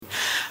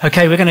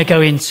Okay, we're going to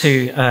go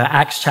into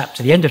Acts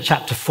chapter, the end of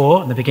chapter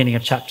 4 and the beginning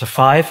of chapter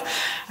 5.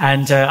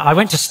 And I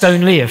went to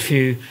Stoneleigh a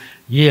few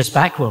years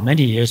back, well,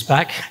 many years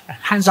back.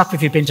 Hands up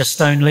if you've been to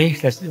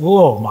Stoneleigh.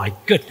 Oh, my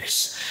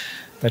goodness.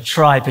 The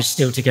tribe is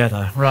still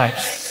together, right.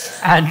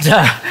 And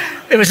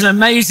it was an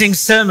amazing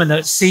sermon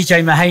that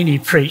C.J.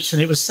 Mahaney preached,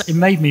 and it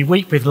made me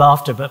weep with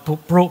laughter, but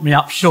brought me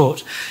up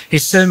short.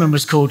 His sermon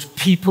was called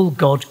People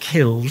God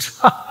Killed.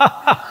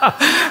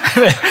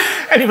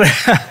 Anyway,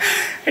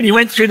 and he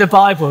went through the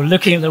Bible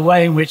looking at the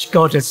way in which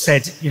God had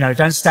said,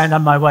 don't stand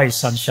on my way,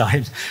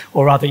 sunshine,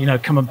 or rather,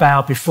 come and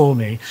bow before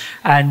me.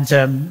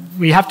 And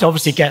we have to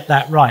obviously get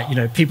that right.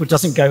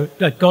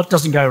 God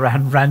doesn't go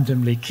around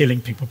randomly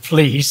killing people.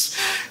 Please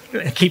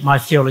keep my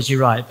theology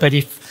right. But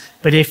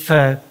if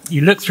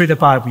you look through the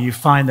Bible, you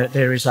find that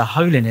there is a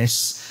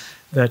holiness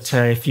that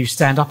if you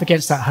stand up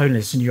against that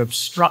holiness and you're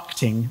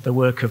obstructing the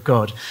work of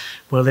God,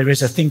 well, there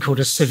is a thing called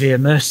a severe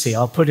mercy.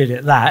 I'll put it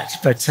at that.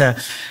 But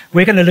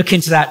we're going to look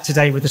into that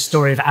today with the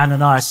story of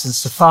Ananias and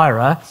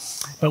Sapphira.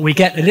 But we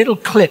get a little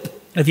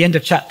clip at the end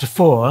of chapter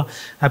 4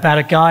 about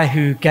a guy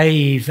who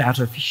gave out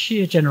of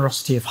sheer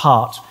generosity of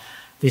heart,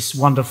 this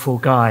wonderful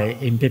guy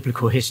in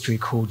biblical history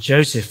called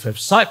Joseph of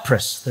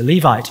Cyprus, the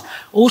Levite,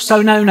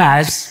 also known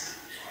as...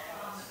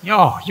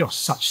 Oh, you're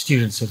such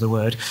students of the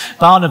word.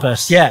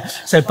 Barnabas, yeah.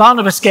 So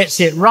Barnabas gets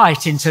it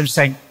right in terms of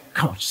saying,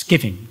 come on, just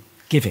giving.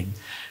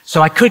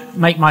 So I could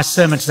make my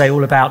sermon today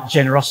all about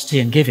generosity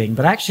and giving,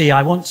 but actually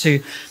I want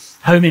to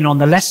home in on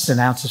the lesson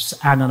out of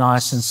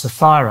Ananias and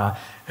Sapphira,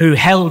 who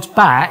held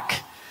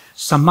back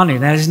some money.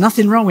 Now, there's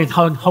nothing wrong with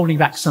holding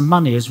back some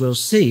money, as we'll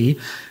see,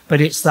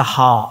 but it's the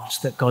heart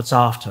that God's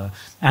after.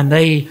 And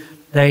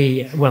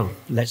well,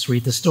 let's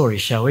read the story,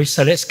 shall we?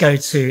 So let's go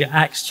to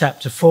Acts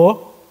chapter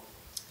 4.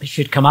 It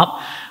should come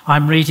up.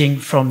 I'm reading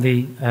from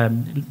the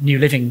New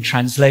Living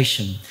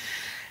Translation.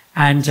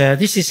 And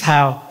this is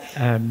how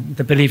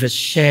the believers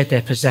shared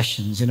their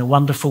possessions in a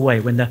wonderful way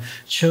when the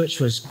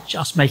church was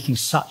just making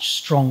such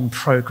strong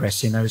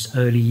progress in those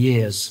early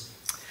years.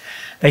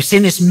 They've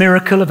seen this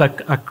miracle of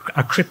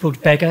a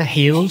crippled beggar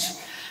healed,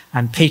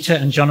 and Peter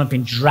and John have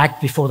been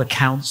dragged before the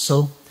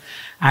council,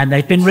 and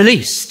they've been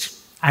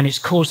released, and it's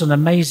caused an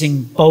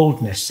amazing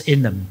boldness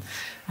in them.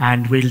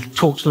 And we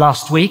talked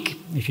last week,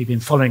 if you've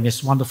been following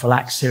this wonderful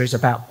Acts series,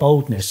 about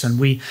boldness. And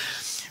we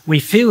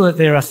feel that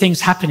there are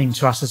things happening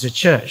to us as a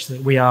church,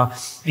 that we are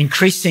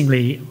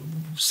increasingly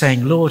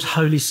saying, Lord,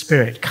 Holy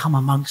Spirit, come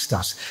amongst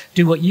us.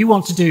 Do what you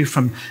want to do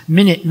from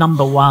minute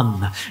number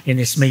 1 in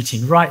this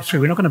meeting, right through.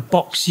 We're not going to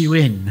box you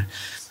in.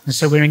 And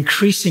so we're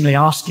increasingly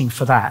asking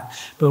for that.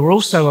 But we're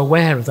also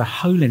aware of the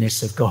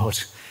holiness of God,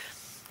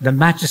 the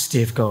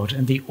majesty of God,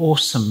 and the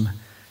awesome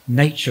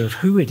nature of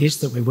who it is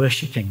that we're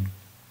worshipping.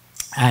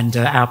 And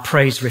our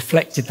praise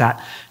reflected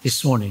that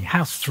this morning.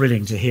 How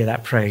thrilling to hear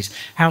that praise.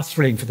 How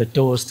thrilling for the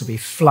doors to be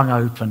flung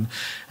open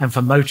and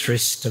for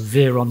motorists to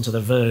veer onto the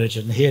verge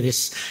and hear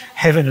this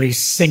heavenly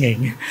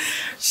singing.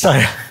 So,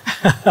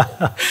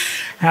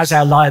 how's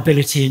our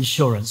liability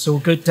insurance? All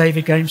good,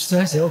 David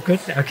Gamester? Is it all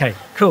good? Okay,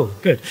 cool,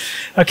 good.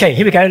 Okay,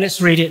 here we go.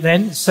 Let's read it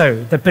then.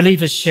 So, the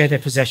believers share their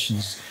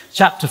possessions.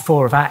 Chapter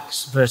 4 of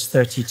Acts, verse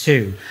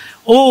 32.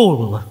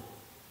 All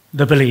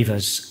the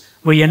believers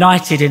were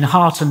united in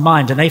heart and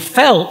mind, and they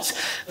felt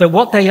that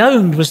what they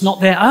owned was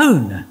not their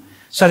own.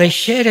 So they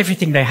shared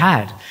everything they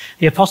had.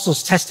 The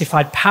apostles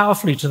testified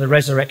powerfully to the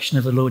resurrection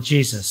of the Lord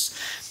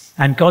Jesus,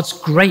 and God's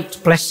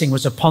great blessing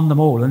was upon them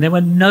all. And there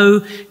were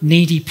no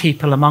needy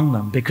people among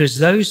them, because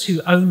those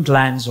who owned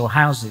lands or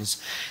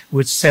houses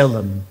would sell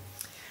them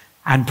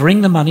and bring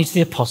the money to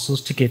the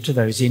apostles to give to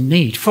those in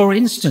need. For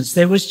instance,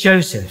 there was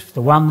Joseph,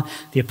 the one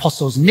the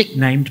apostles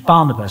nicknamed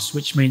Barnabas,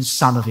 which means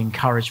son of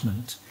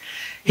encouragement.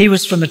 He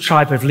was from the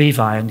tribe of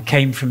Levi and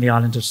came from the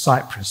island of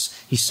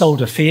Cyprus. He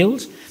sold a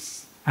field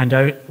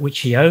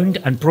which he owned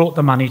and brought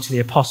the money to the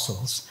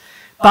apostles.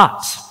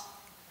 But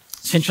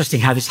it's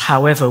interesting how this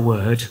however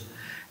word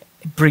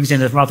brings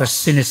in a rather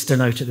sinister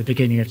note at the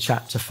beginning of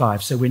chapter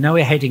 5. So we know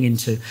we're heading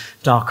into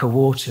darker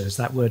waters,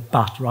 that word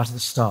but right at the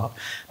start.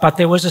 But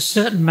there was a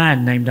certain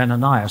man named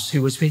Ananias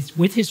who was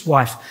with his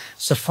wife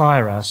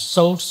Sapphira,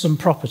 sold some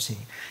property.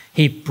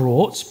 He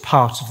brought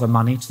part of the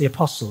money to the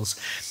apostles,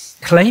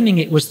 claiming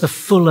it was the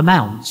full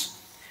amount.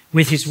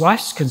 With his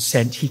wife's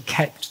consent, he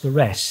kept the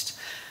rest.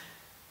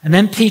 And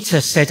then Peter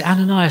said,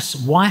 Ananias,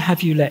 why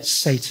have you let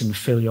Satan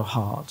fill your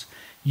heart?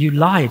 You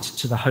lied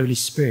to the Holy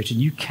Spirit and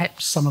you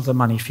kept some of the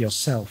money for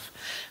yourself.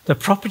 The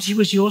property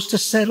was yours to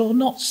sell or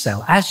not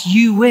sell, as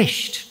you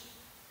wished.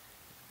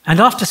 And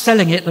after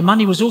selling it, the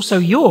money was also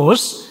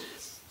yours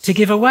to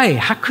give away.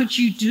 How could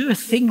you do a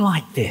thing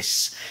like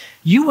this?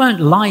 You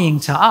weren't lying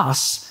to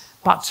us,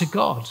 but to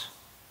God.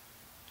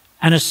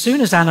 And as soon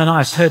as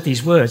Ananias heard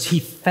these words, he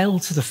fell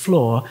to the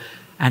floor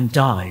and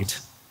died.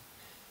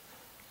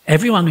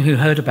 Everyone who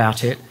heard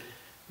about it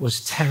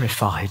was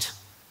terrified.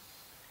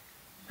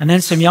 And then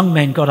some young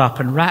men got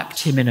up and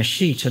wrapped him in a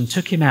sheet and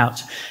took him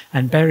out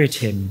and buried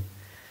him.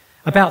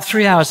 About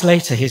 3 hours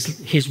later,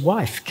 his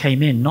wife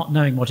came in, not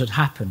knowing what had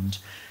happened.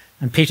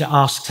 And Peter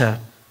asked her,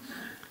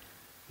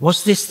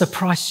 Was this the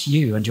price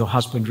you and your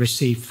husband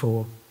received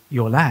for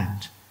your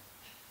land?"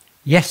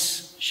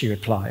 "Yes," she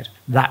replied,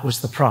 "that was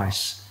the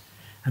price."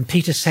 And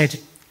Peter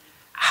said,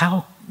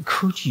 "How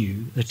could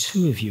you, the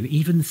two of you,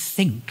 even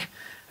think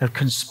of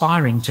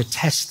conspiring to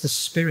test the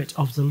Spirit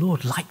of the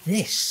Lord like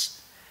this?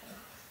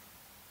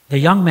 The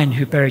young men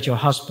who buried your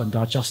husband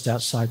are just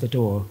outside the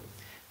door,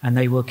 and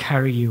they will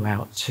carry you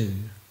out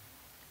too."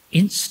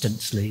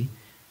 Instantly,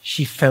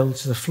 she fell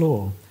to the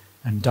floor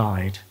and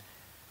died.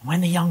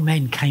 When the young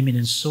men came in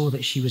and saw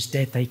that she was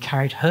dead, they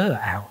carried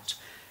her out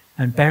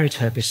and buried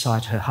her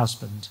beside her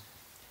husband.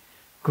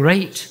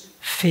 Great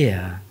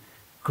fear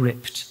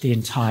gripped the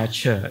entire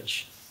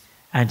church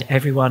and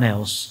everyone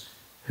else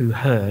who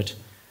heard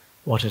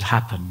what had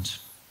happened.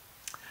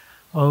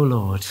 Oh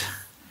Lord,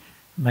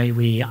 may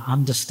we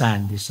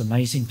understand this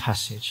amazing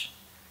passage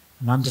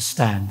and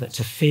understand that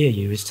to fear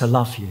you is to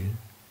love you,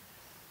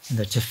 and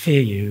that to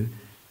fear you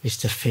is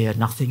to fear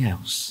nothing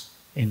else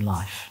in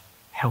life.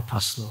 Help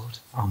us, Lord.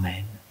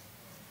 Amen.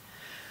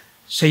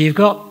 So you've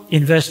got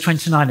in verse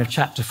 29 of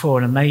chapter 4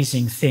 an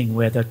amazing thing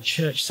where the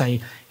church say,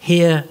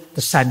 "Hear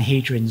the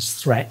Sanhedrin's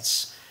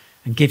threats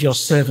and give your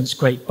servants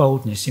great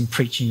boldness in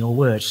preaching your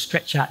word.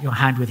 Stretch out your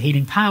hand with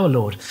healing power,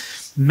 Lord.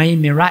 May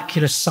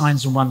miraculous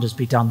signs and wonders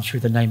be done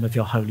through the name of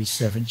your holy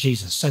servant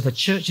Jesus." So the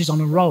church is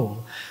on a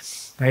roll.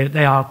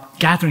 They are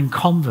gathering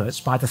converts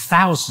by the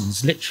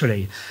thousands,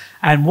 literally.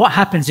 And what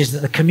happens is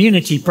that the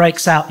community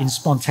breaks out in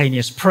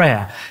spontaneous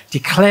prayer,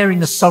 declaring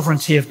the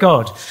sovereignty of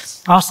God,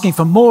 asking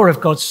for more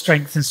of God's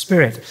strength and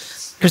spirit.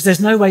 Because there's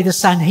no way the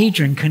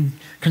Sanhedrin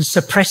can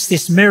suppress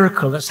this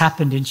miracle that's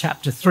happened in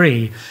chapter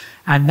 3.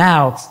 And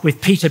now,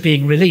 with Peter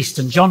being released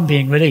and John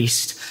being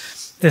released,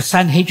 the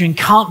Sanhedrin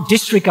can't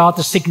disregard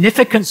the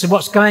significance of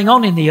what's going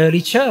on in the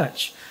early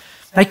church.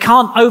 They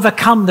can't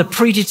overcome the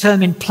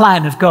predetermined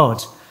plan of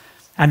God.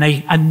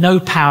 And no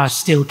power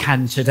still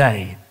can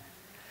today.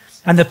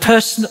 And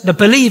the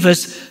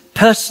believers'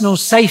 personal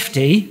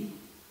safety,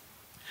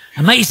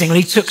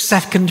 amazingly, took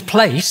second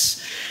place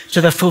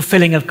to the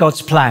fulfilling of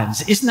God's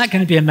plans. Isn't that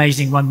going to be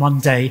amazing when one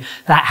day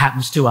that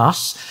happens to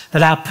us?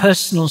 That our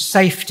personal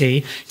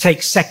safety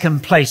takes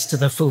second place to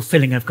the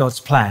fulfilling of God's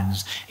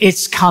plans.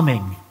 It's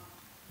coming.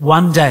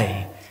 One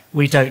day.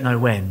 We don't know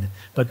when.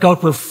 But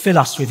God will fill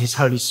us with his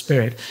Holy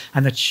Spirit,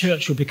 and the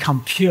church will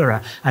become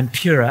purer,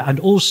 and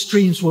all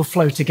streams will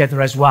flow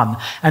together as one.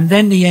 And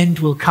then the end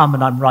will come,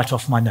 and I'm right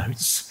off my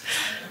notes.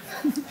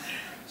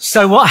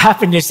 So what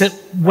happened is that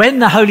when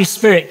the Holy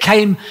Spirit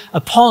came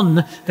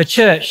upon the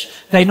church,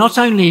 they not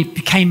only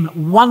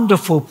became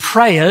wonderful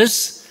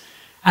prayers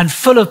and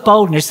full of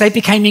boldness, they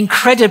became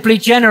incredibly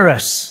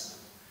generous.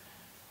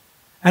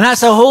 And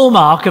that's a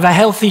hallmark of a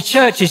healthy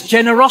church, is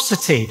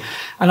generosity.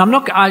 And I'm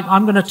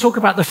going to talk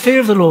about the fear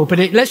of the Lord, but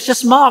let's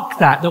just mark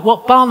that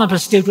what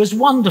Barnabas did was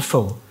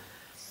wonderful.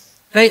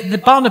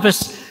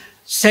 Barnabas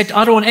said,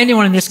 "I don't want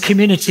anyone in this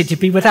community to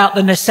be without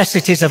the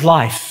necessities of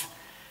life.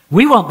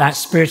 We want that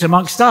spirit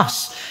amongst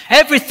us.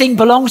 Everything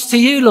belongs to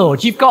you,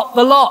 Lord. You've got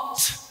the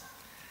lot.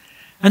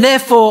 And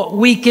therefore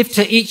we give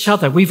to each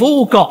other. We've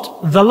all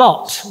got the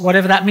lot,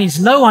 whatever that means.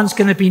 No one's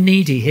going to be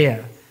needy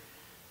here.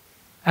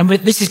 And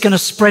this is going to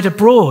spread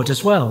abroad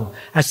as well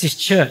as this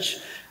church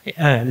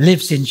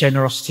lives in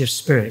generosity of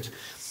spirit."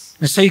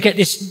 And so you get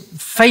this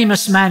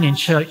famous man in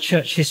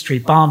church history,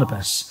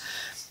 Barnabas.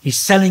 He's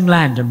selling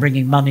land and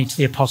bringing money to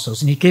the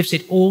apostles, and he gives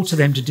it all to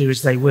them to do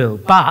as they will.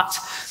 But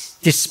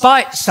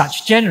despite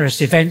such generous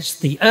events,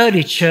 the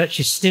early church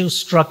is still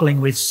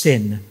struggling with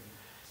sin.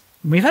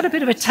 And we've had a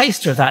bit of a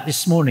taster of that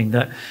this morning,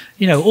 that,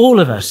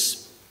 all of us,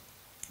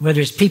 whether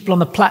it's people on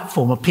the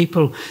platform or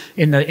people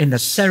in the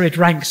serried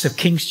ranks of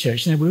King's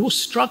Church, we all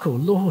struggle.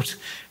 Lord,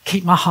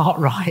 keep my heart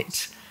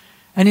right.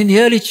 And in the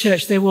early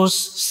church, there was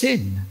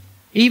sin.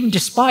 Even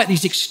despite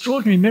these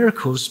extraordinary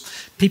miracles,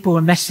 people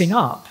were messing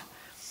up.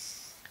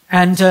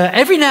 And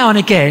every now and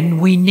again,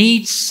 we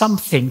need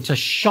something to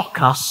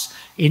shock us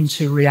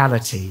into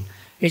reality.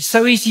 It's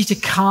so easy to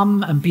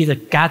come and be the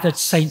gathered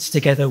saints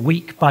together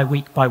week by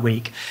week by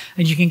week.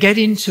 And you can get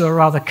into a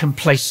rather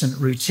complacent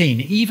routine,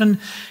 even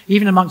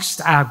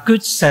amongst our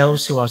good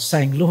selves who are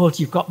saying, "Lord,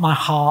 you've got my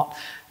heart."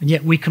 And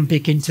yet we can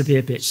begin to be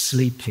a bit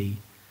sleepy.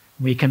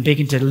 We can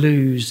begin to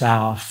lose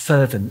our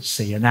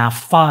fervency, and our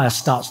fire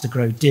starts to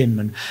grow dim,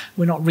 and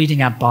we're not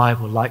reading our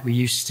Bible like we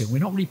used to. We're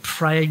not really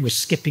praying, we're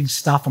skipping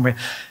stuff, and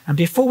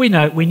before we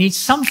know it, we need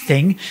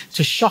something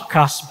to shock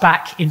us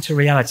back into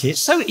reality.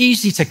 It's so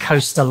easy to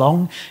coast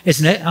along,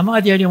 isn't it? Am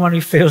I the only one who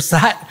feels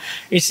that?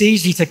 It's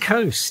easy to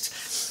coast.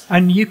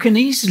 And you can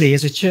easily,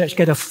 as a church,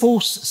 get a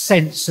false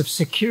sense of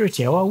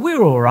security. Oh,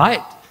 we're all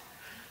right.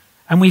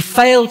 And we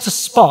fail to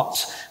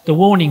spot the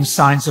warning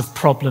signs of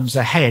problems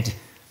ahead.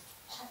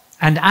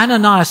 And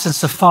Ananias and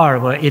Sapphira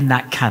were in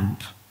that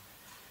camp.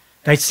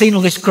 They'd seen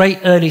all this great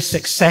early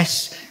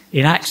success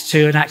in Acts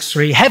 2 and Acts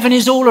 3. Heaven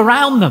is all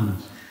around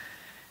them.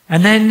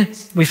 And then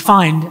we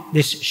find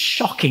this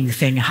shocking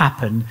thing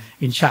happen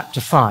in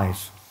chapter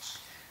 5.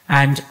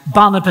 And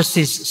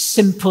Barnabas'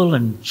 simple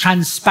and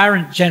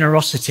transparent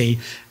generosity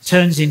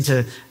turns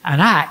into an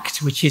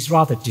act which is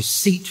rather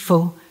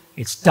deceitful,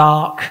 it's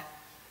dark,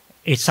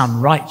 it's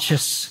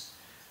unrighteous.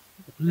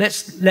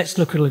 Let's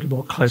look a little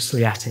more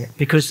closely at it,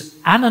 because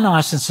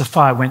Ananias and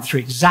Sapphira went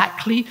through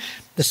exactly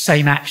the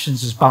same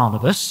actions as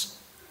Barnabas.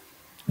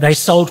 They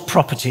sold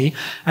property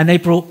and they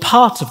brought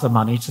part of the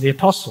money to the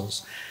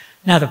apostles.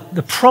 Now,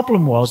 the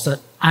problem was that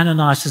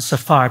Ananias and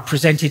Sapphira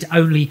presented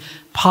only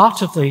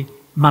part of the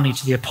money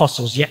to the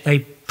apostles, yet they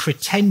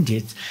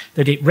pretended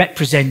that it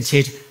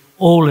represented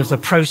all of the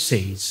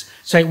proceeds.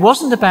 So it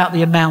wasn't about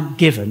the amount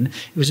given,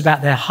 it was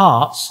about their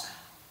hearts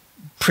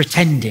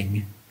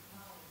pretending.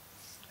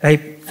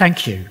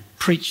 Thank you,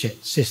 preach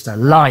it, sister,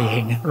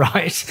 lying,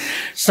 right?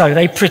 So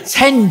they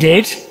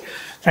pretended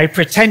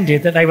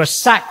that they were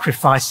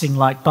sacrificing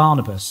like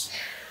Barnabas.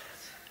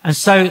 And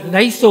so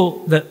they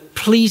thought that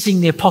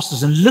pleasing the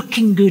apostles and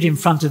looking good in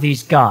front of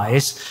these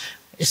guys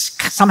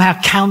somehow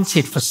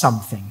counted for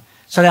something.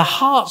 So their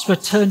hearts were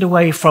turned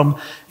away from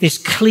this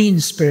clean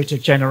spirit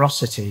of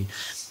generosity.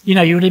 You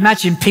know, you would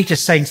imagine Peter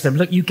saying to them,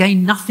 look, you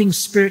gain nothing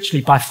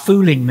spiritually by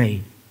fooling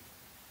me.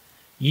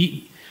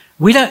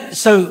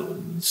 So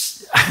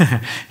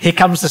here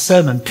comes the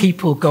sermon,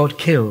 people God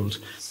killed.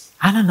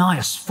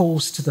 Ananias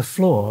falls to the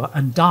floor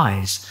and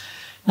dies.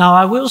 Now,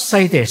 I will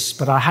say this,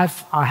 but I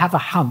have a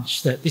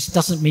hunch that this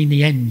doesn't mean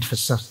the end for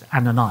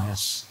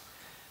Ananias.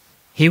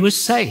 He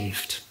was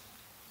saved.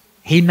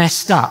 He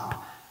messed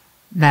up.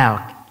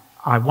 Now,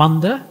 I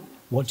wonder,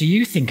 what do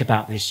you think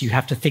about this? You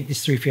have to think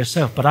this through for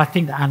yourself. But I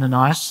think that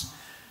Ananias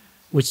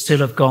would still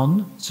have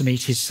gone to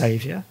meet his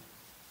Saviour,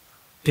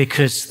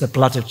 because the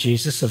blood of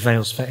Jesus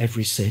avails for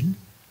every sin.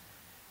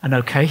 And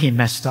okay, he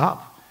messed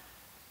up,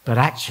 but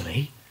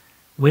actually,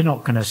 we're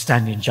not going to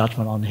stand in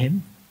judgment on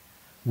him.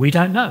 We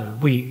don't know.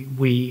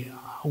 We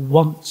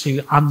want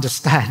to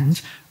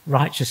understand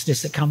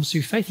righteousness that comes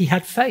through faith. He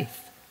had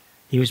faith.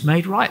 He was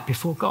made right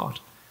before God.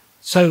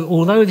 So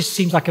although this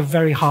seems like a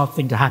very hard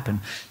thing to happen,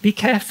 be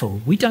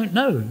careful. We don't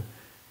know.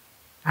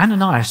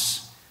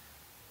 Ananias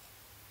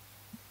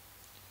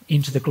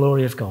into the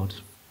glory of God.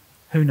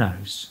 Who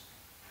knows?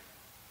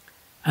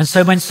 And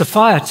so when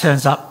Sapphira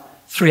turns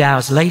up 3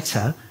 hours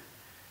later,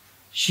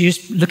 she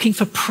is looking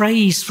for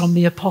praise from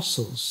the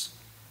apostles.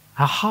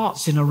 Her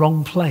heart's in a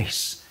wrong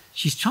place.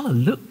 She's trying to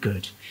look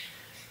good.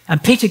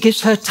 And Peter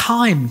gives her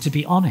time to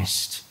be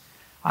honest.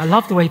 I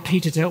love the way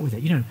Peter dealt with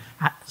it. You know,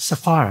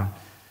 Sapphira,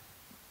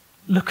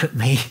 look at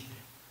me.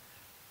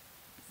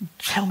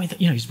 Tell me that,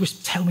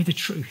 tell me the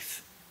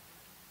truth.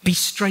 Be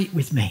straight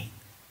with me.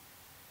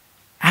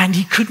 And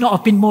he could not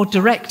have been more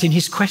direct in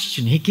his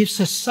question. He gives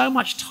her so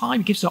much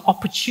time, he gives her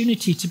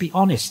opportunity to be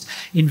honest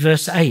in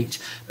verse 8.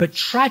 But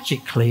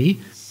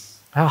tragically,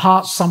 her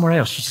heart's somewhere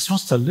else. She just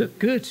wants to look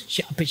good,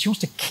 but she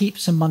wants to keep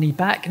some money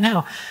back.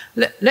 Now,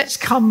 let's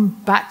come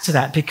back to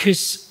that,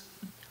 because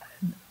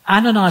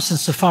Ananias and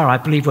Sapphira, I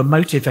believe, were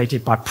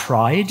motivated by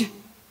pride.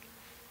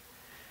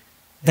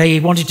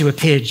 They wanted to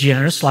appear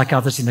generous like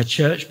others in the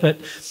church, but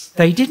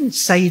they didn't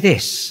say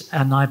this,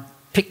 and I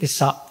picked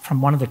this up from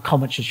one of the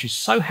commentaries, which is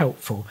so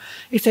helpful.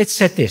 If they'd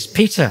said this,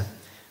 Peter,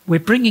 we're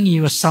bringing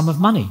you a sum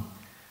of money.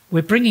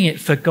 We're bringing it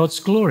for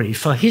God's glory,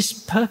 for his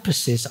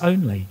purposes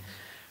only.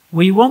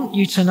 We want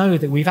you to know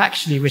that we've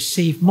actually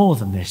received more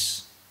than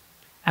this.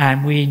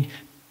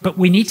 But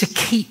we need to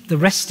keep the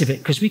rest of it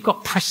because we've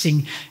got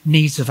pressing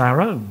needs of our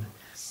own.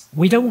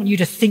 We don't want you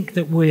to think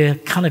that we're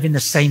kind of in the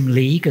same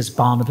league as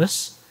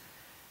Barnabas,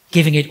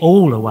 giving it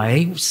all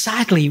away.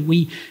 Sadly,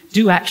 we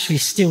do actually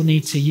still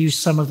need to use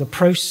some of the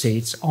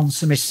proceeds on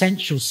some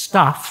essential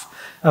stuff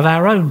of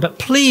our own. But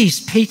please,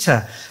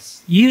 Peter,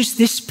 use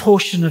this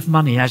portion of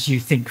money as you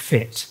think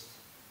fit.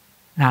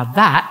 Now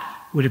that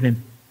would have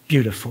been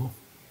beautiful.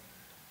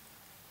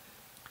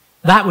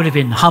 That would have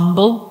been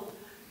humble,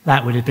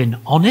 that would have been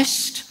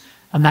honest,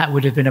 and that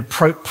would have been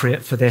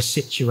appropriate for their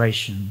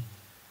situation.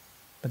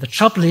 But the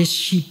trouble is,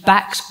 she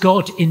backs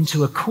God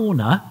into a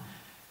corner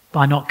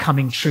by not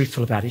coming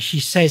truthful about it. She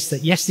says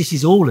that, yes, this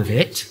is all of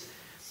it.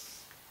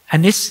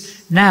 And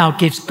this now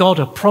gives God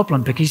a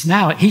problem, because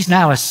he's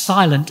now a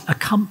silent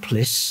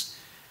accomplice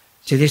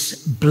to this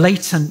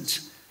blatant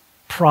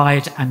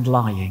pride and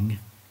lying.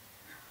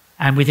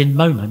 And within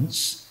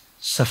moments,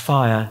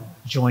 Sapphira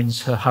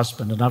joins her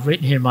husband. And I've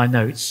written here in my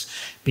notes,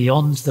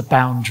 beyond the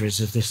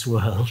boundaries of this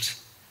world.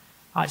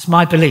 It's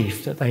my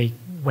belief that they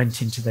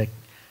went into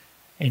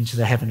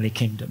the heavenly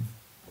kingdom.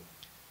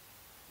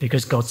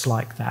 Because God's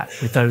like that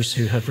with those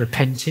who have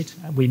repented.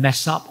 We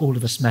mess up, all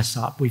of us mess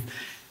up.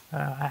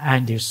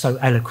 Andy was so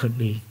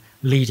eloquently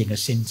leading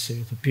us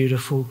into the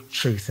beautiful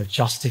truth of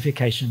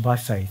justification by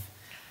faith.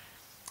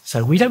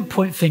 So we don't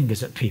point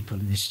fingers at people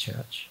in this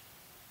church.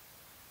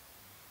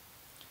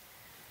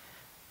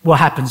 What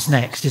happens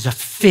next is a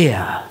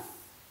fear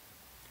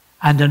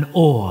and an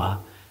awe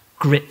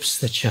grips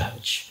the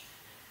church.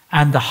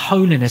 And the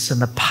holiness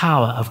and the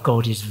power of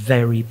God is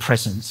very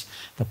present.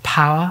 The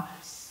power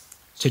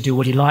to do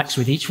what he likes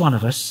with each one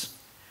of us,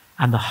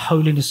 and the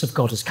holiness of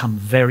God has come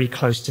very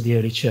close to the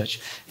early church.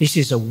 This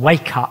is a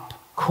wake-up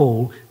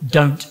call.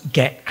 Don't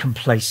get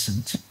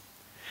complacent.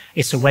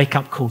 It's a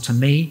wake-up call to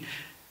me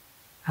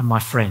and my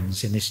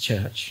friends in this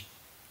church.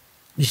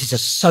 This is a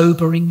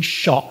sobering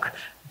shock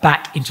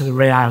back into the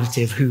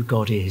reality of who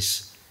God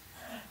is.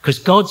 Because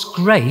God's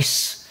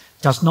grace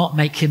does not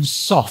make him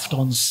soft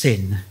on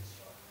sin.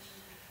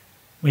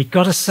 We've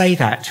got to say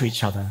that to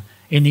each other.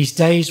 In these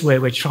days where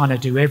we're trying to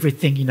do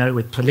everything,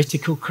 with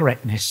political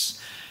correctness,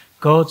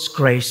 God's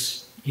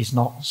grace is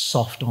not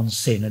soft on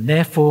sin. And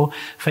therefore,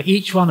 for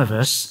each one of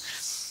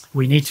us,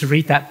 we need to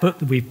read that book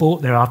that we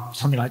bought. There are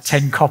something like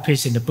 10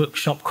 copies in the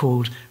bookshop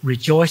called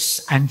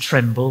Rejoice and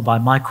Tremble by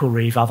Michael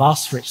Reeve. I've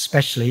asked for it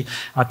specially.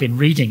 I've been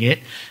reading it,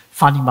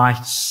 finding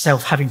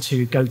myself having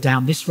to go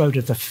down this road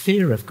of the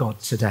fear of God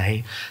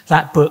today.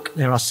 That book,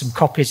 there are some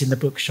copies in the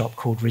bookshop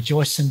called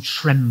Rejoice and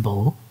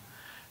Tremble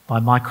by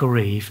Michael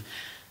Reeve.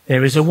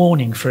 There is a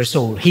warning for us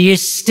all. He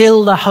is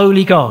still the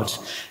holy God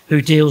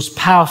who deals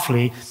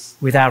powerfully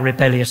with our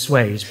rebellious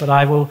ways. But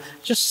I will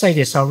just say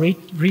this. I'll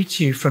read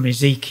to you from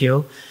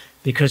Ezekiel,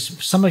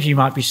 because some of you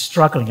might be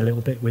struggling a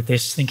little bit with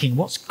this, thinking,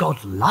 what's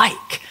God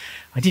like?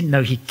 I didn't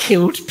know he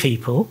killed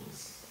people.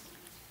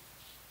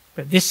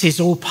 But this is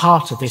all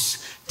part of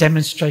this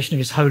demonstration of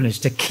his holiness,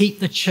 to keep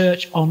the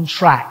church on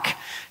track,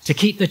 to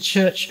keep the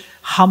church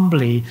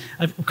humbly,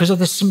 because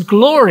there's some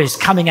glories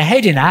coming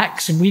ahead in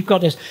Acts, and we've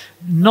got to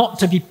not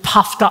to be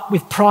puffed up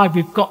with pride.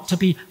 We've got to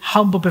be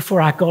humble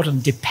before our God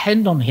and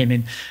depend on him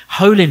in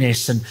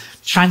holiness and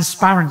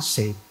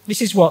transparency.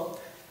 This is what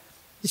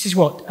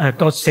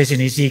God says in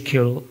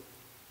Ezekiel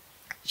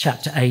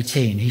chapter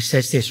 18. He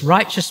says this: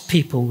 righteous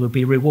people will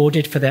be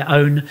rewarded for their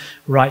own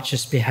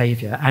righteous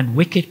behavior, and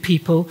wicked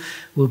people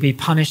will be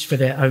punished for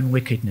their own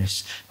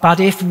wickedness.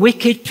 But if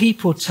wicked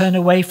people turn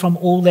away from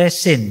all their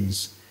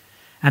sins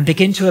and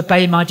begin to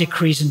obey my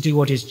decrees and do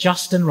what is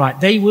just and right,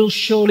 they will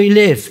surely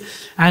live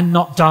and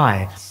not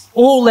die.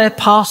 All their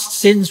past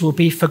sins will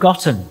be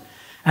forgotten,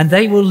 and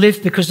they will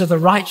live because of the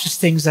righteous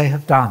things they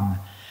have done.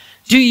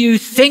 Do you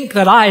think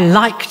that I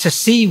like to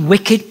see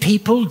wicked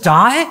people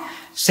die?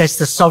 Says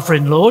the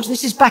sovereign Lord.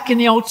 This is back in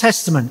the Old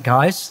Testament,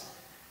 guys.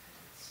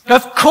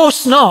 Of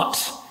course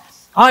not.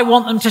 I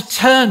want them to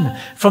turn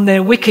from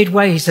their wicked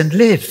ways and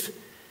live.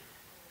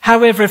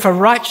 However, if a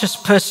righteous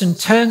person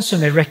turns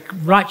from their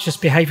righteous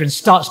behavior and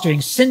starts doing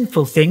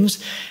sinful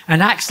things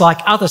and acts like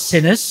other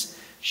sinners,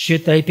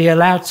 should they be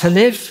allowed to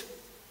live?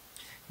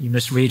 You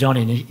must read on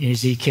in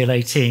Ezekiel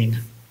 18.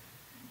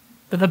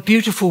 But the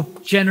beautiful,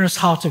 generous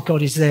heart of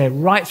God is there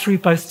right through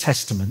both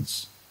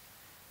Testaments.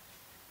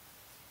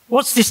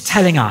 What's this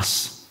telling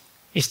us?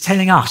 It's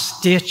telling us,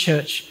 dear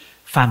church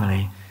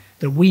family,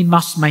 that we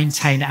must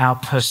maintain our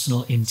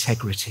personal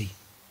integrity,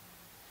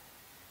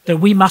 that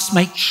we must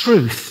make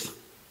truth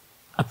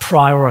a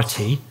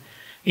priority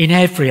in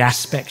every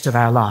aspect of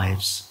our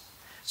lives.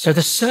 So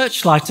the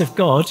searchlight of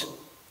God,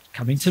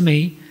 coming to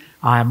me,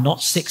 I am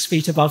not 6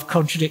 feet above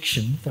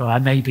contradiction, though I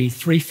may be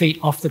 3 feet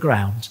off the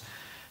ground.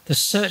 The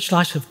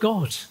searchlight of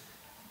God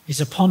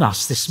is upon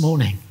us this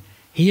morning.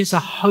 He is a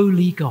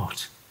holy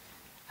God,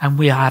 and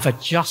we have a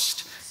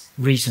just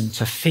reason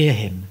to fear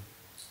him.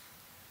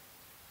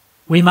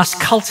 We must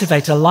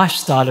cultivate a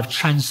lifestyle of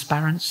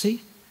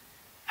transparency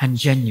and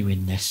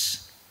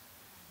genuineness.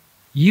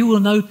 You will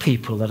know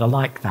people that are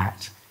like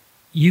that.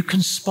 You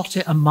can spot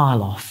it a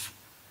mile off.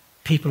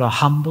 People are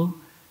humble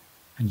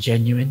and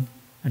genuine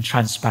and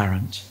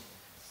transparent.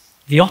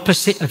 The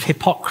opposite of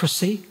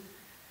hypocrisy.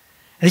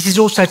 And this is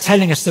also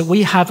telling us that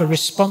we have a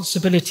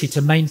responsibility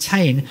to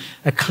maintain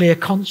a clear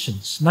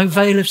conscience, no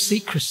veil of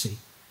secrecy.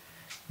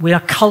 We are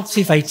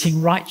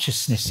cultivating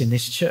righteousness in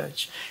this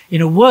church,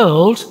 in a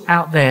world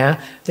out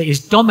there that is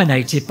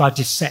dominated by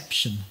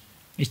deception.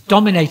 It's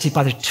dominated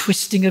by the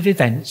twisting of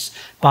events,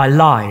 by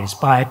lies,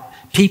 by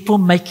people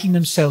making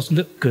themselves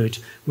look good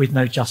with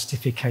no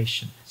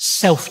justification,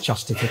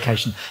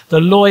 self-justification. The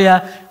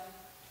lawyer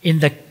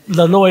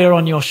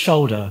on your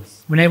shoulder,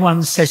 when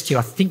everyone says to you,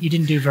 I think you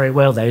didn't do very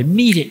well there,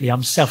 immediately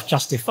I'm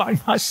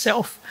self-justifying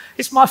myself.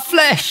 It's my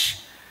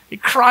flesh.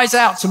 It cries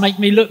out to make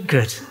me look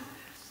good.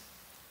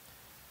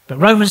 But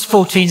Romans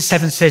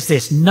 14:7 says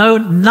this: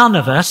 none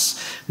of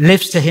us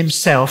lives to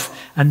himself,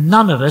 and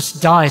none of us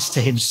dies to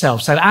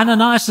himself. So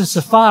Ananias and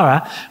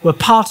Sapphira were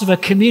part of a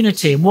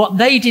community, and what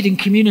they did in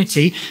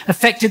community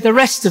affected the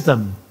rest of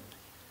them.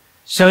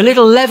 So a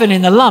little leaven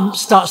in the lump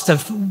starts to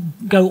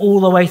go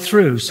all the way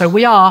through. So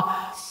we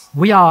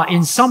are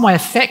in some way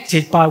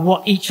affected by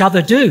what each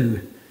other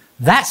do.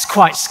 That's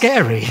quite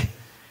scary.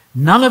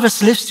 None of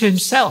us lives to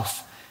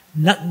himself.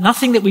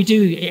 Nothing that we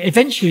do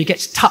eventually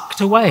gets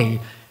tucked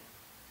away.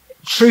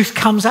 Truth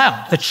comes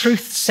out. The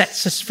truth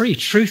sets us free.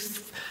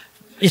 Truth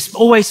is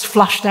always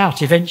flushed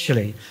out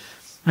eventually.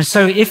 And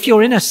so if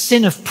you're in a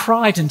sin of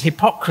pride and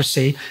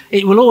hypocrisy,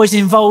 it will always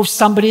involve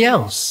somebody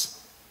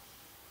else.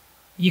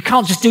 You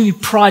can't just do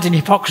pride and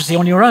hypocrisy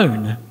on your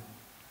own.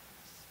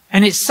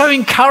 And it's so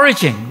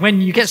encouraging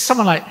when you get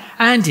someone like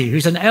Andy,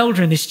 who's an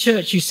elder in this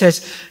church, who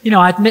says,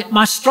 I admit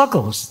my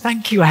struggles.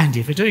 Thank you,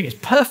 Andy, for doing it.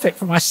 It's perfect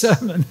for my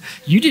sermon.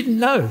 You didn't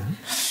know.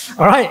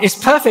 All right. It's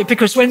perfect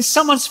because when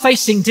someone's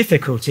facing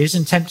difficulties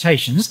and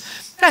temptations,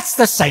 that's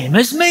the same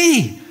as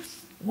me.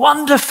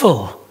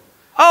 Wonderful.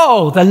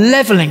 Oh, the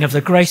leveling of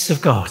the grace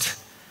of God.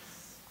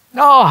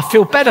 Oh, I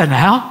feel better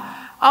now.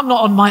 I'm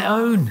not on my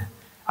own.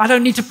 I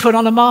don't need to put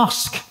on a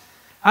mask.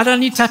 I don't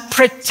need to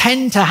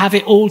pretend to have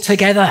it all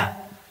together.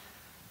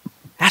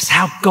 That's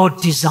how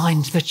God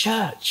designed the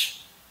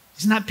church.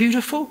 Isn't that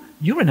beautiful?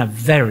 You're in a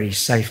very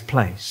safe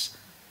place.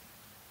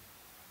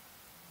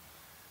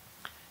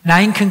 Now,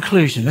 in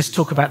conclusion, let's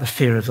talk about the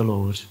fear of the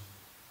Lord.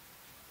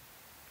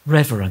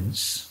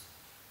 Reverence,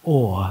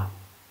 awe,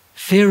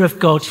 fear of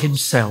God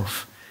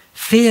himself.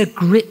 Fear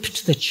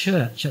gripped the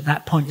church at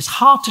that point. It's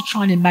hard to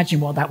try and imagine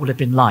what that would have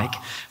been like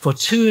for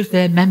two of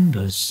their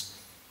members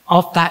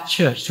of that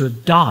church to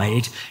have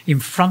died in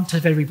front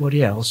of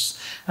everybody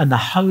else, and the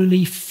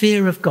holy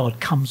fear of God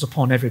comes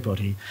upon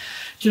everybody.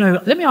 Do you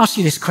know, let me ask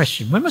you this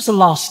question. When was the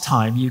last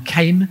time you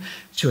came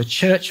to a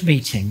church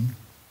meeting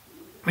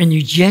and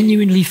you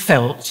genuinely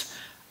felt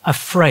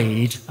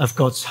afraid of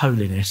God's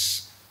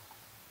holiness?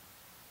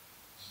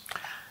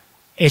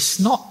 It's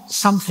not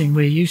something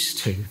we're used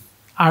to.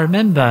 I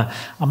remember,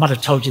 I might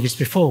have told you this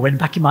before, when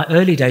back in my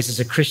early days as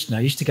a Christian,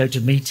 I used to go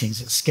to meetings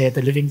that scared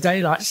the living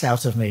daylights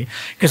out of me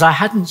because I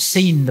hadn't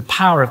seen the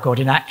power of God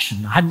in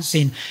action. I hadn't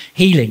seen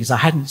healings. I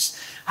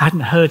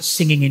hadn't heard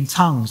singing in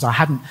tongues. I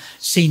hadn't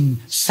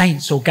seen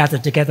saints all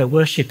gathered together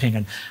worshipping,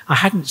 and I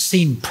hadn't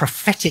seen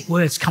prophetic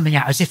words coming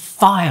out as if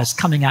fire's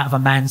coming out of a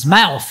man's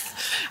mouth.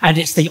 And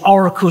it's the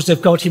oracles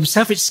of God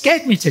himself. It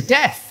scared me to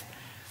death.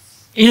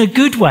 In a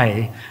good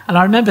way. And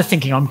I remember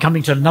thinking, I'm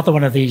coming to another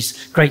one of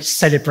these great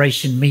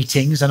celebration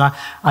meetings and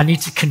I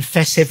need to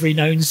confess every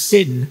known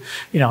sin.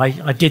 You know,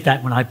 I did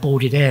that when I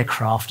boarded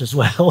aircraft as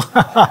well.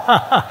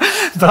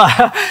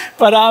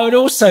 But I would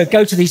also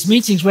go to these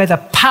meetings where the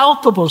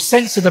palpable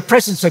sense of the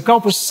presence of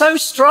God was so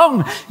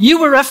strong, you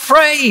were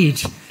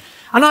afraid.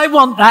 And I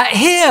want that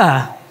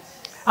here.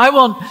 I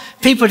want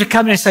people to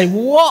come in and say,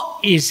 what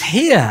is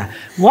here?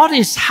 What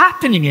is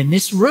happening in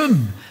this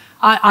room?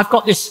 I've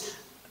got this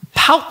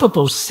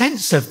palpable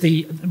sense of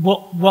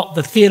what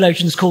the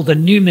theologians call the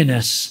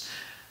numinous,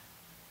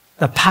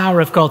 the power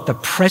of God, the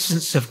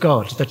presence of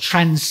God, the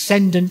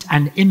transcendent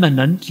and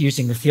immanent,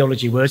 using the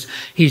theology words.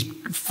 He's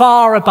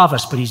far above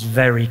us, but he's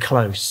very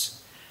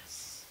close.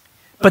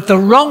 But the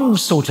wrong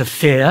sort of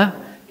fear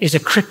is a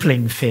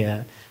crippling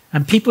fear.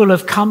 And people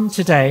have come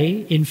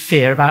today in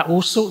fear about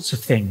all sorts of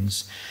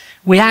things.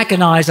 We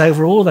agonize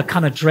over all the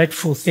kind of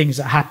dreadful things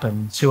that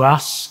happen to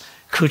us,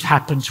 could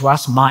happen to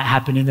us, might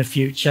happen in the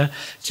future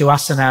to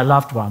us and our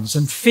loved ones.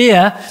 And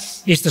fear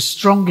is the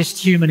strongest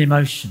human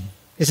emotion,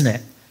 isn't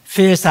it?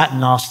 Fear's that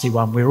nasty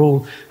one. We're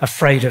all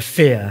afraid of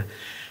fear.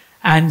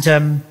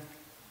 And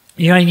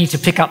you only need to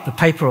pick up the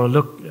paper or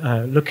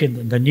look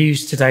in the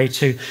news today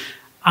to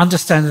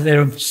understand that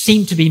there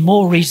seem to be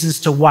more reasons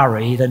to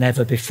worry than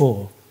ever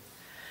before.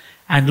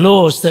 And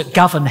laws that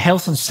govern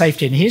health and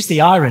safety, and here's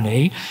the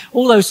irony,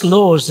 all those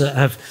laws that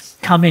have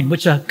come in,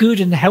 which are good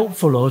and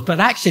helpful laws, but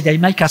actually they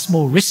make us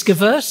more risk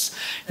averse.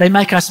 They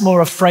make us more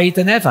afraid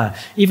than ever,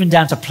 even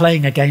down to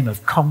playing a game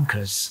of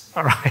conkers.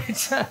 All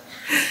right.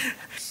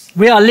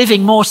 We are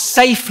living more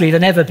safely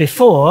than ever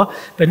before,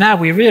 but now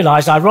we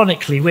realize,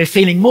 ironically, we're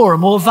feeling more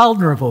and more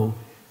vulnerable.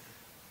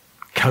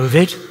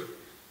 COVID?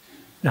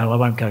 No, I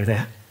won't go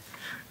there.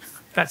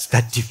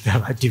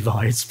 That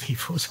divides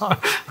people, so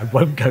I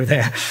won't go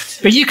there.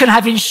 But you can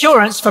have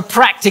insurance for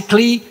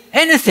practically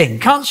anything,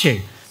 can't you?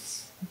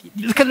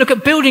 Look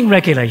at building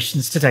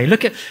regulations today.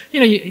 Look at,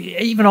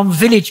 even on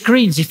village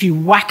greens, if you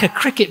whack a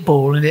cricket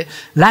ball and it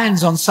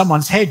lands on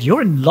someone's head,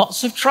 you're in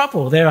lots of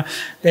trouble.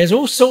 There's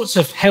all sorts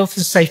of health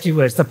and safety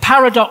words. The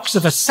paradox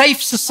of a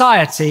safe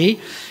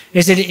society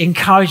is that it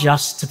encourages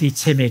us to be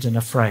timid and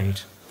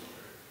afraid.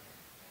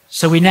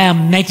 So we now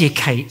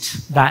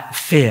medicate that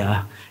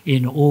fear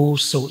in all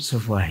sorts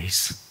of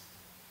ways.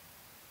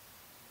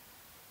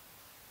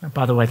 And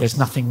by the way, there's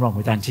nothing wrong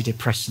with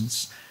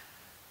antidepressants.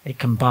 It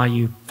can buy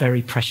you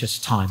very precious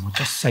time. I'll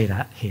just say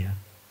that here.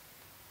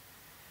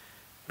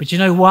 But you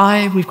know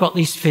why we've got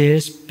these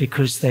fears?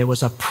 Because there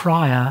was a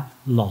prior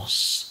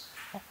loss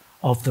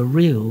of the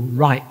real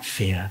right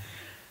fear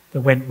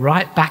that went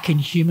right back in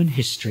human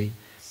history.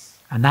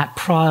 And that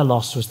prior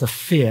loss was the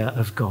fear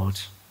of God.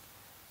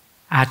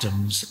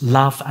 Adam's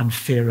love and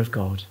fear of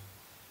God.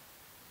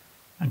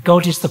 And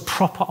God is the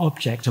proper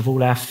object of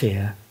all our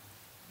fear.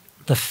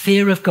 The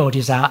fear of God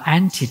is our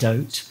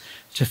antidote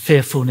to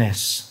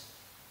fearfulness.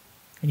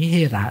 Can you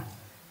hear that?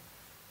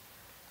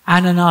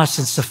 Ananias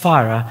and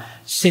Sapphira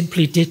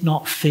simply did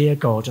not fear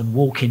God and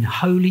walk in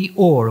holy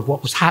awe of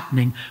what was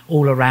happening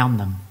all around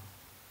them.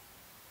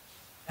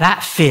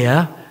 That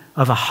fear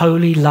of a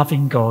holy,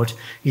 loving God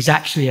is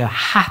actually a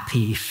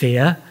happy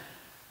fear.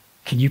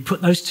 Can you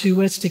put those two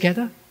words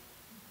together?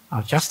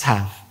 I just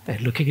have. They're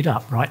looking it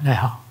up right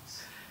now.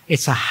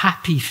 It's a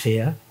happy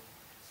fear.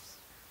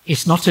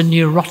 It's not a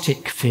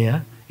neurotic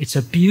fear. It's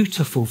a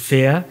beautiful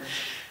fear.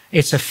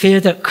 It's a fear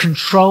that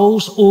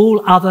controls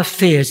all other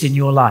fears in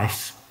your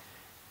life.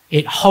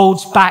 It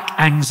holds back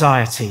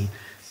anxiety.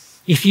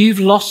 If you've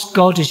lost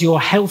God as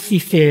your healthy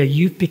fear,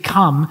 you've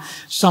become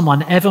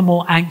someone ever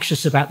more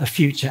anxious about the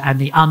future and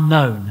the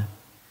unknown.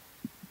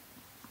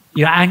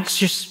 You're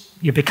anxious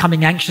You're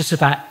becoming anxious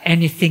about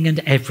anything and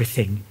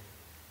everything.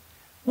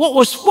 What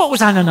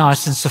was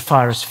Ananias and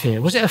Sapphira's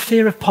fear? Was it a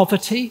fear of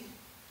poverty?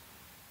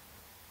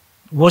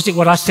 Was it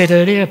what I said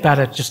earlier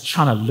about just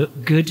trying to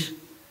look good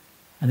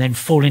and then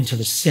fall into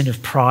the sin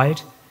of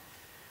pride?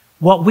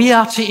 What we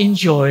are to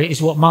enjoy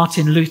is what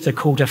Martin Luther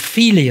called a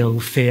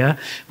filial fear,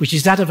 which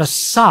is that of a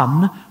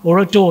son or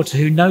a daughter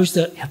who knows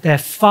that their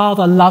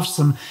father loves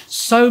them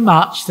so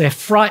much they're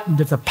frightened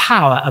of the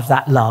power of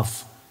that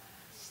love.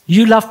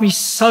 You love me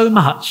so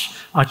much,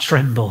 I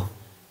tremble.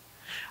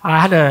 I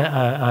had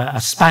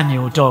a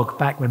spaniel dog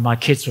back when my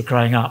kids were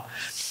growing up.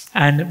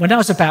 And when I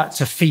was about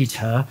to feed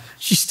her,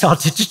 she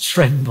started to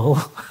tremble.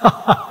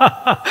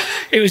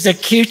 It was the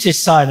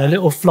cutest sign. Her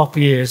little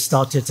floppy ears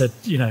started to,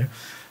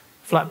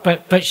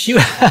 but she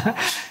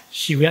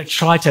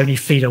tried to only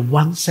feed her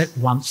once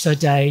a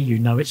day. You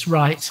know it's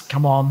right.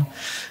 Come on.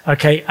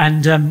 Okay.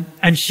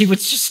 And she would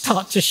just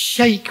start to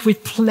shake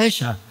with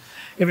pleasure.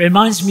 It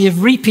reminds me of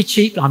Reapy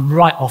Cheap. I'm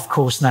right off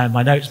course now in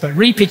my notes, but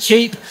Reapy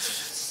Cheap,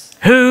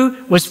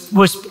 who was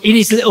in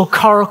his little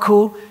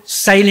coracle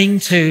sailing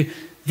to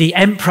the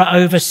emperor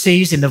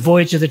overseas in the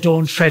Voyage of the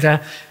Dawn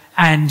Treader,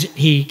 and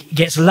he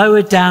gets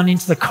lowered down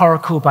into the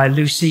coracle by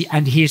Lucy,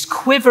 and he is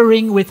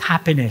quivering with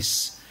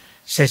happiness,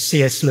 says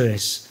C.S.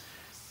 Lewis.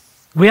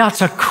 We are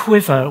to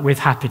quiver with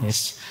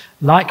happiness,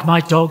 like my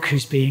dog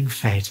who's being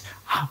fed.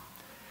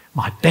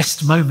 My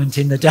best moment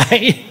in the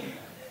day.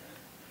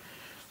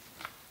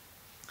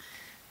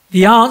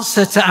 The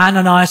answer to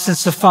Ananias and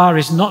Sapphira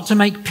is not to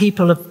make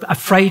people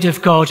afraid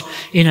of God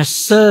in a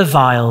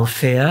servile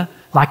fear,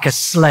 like a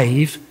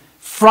slave,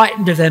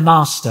 frightened of their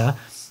master,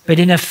 but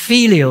in a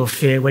filial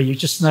fear where you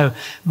just know,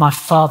 my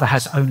Father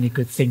has only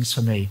good things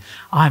for me.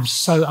 I'm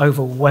so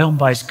overwhelmed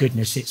by his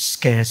goodness, it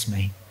scares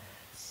me.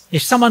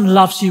 If someone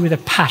loves you with a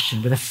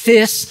passion, with a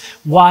fierce,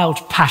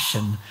 wild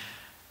passion,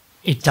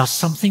 it does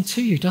something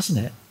to you, doesn't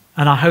it?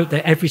 And I hope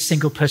that every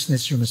single person in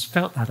this room has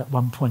felt that at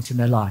one point in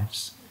their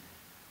lives.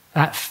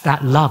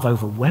 That love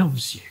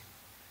overwhelms you.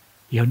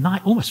 You're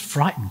almost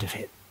frightened of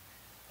it.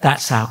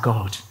 That's our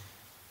God.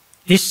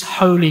 This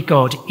holy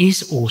God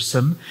is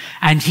awesome,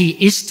 and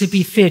he is to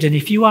be feared. And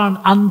if you are an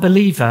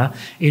unbeliever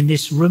in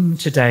this room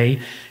today,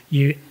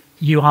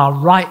 you are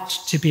right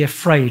to be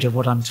afraid of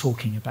what I'm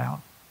talking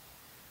about.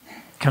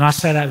 Can I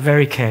say that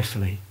very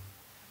carefully?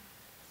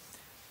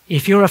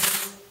 If you're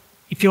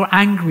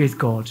angry with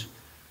God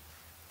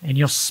and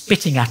you're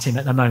spitting at him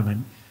at the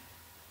moment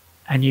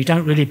and you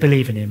don't really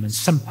believe in him and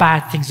some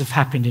bad things have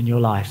happened in your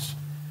life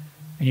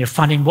and you're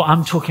finding what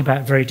I'm talking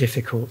about very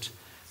difficult,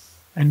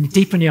 and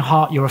deep in your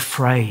heart you're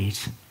afraid,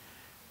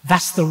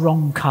 that's the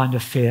wrong kind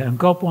of fear. And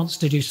God wants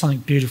to do something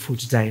beautiful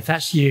today. If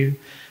that's you,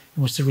 he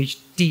wants to reach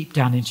deep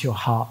down into your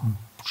heart and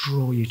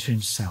draw you to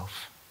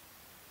himself.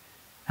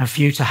 And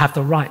for you to have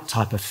the right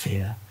type of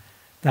fear,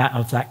 that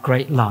of that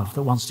great love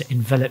that wants to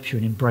envelop you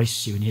and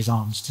embrace you in his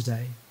arms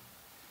today.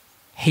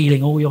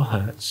 Healing all your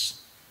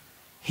hurts,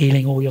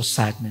 healing all your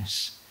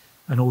sadness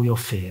and all your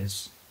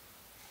fears.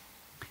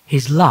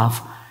 His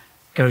love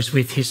goes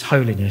with his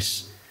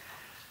holiness.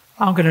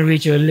 I'm going to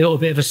read you a little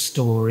bit of a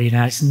story.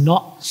 Now, it's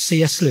not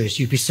C.S. Lewis,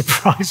 you'd be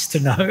surprised to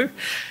know.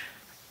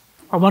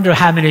 I wonder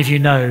how many of you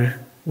know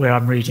where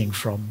I'm reading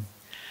from.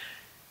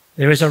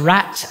 There is a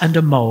rat and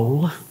a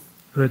mole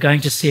who are going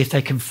to see if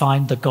they can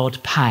find the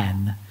god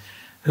Pan,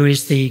 who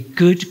is the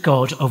good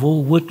god of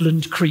all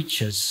woodland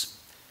creatures,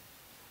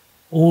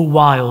 all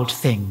wild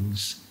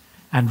things.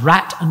 And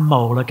rat and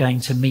mole are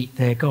going to meet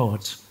their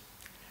god.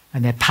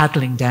 And they're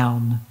paddling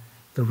down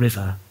the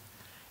river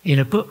in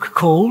a book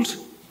called...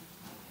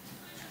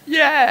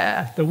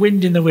 The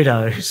Wind in the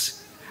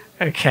Willows.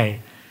 Okay.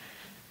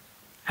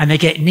 And they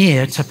get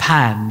near to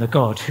Pan, the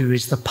god, who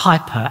is the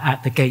piper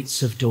at the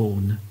gates of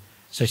dawn.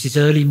 So it is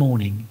early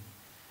morning.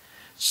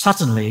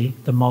 Suddenly,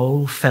 the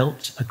mole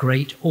felt a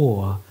great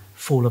awe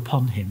fall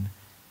upon him.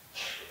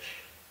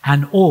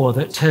 An awe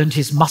that turned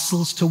his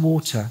muscles to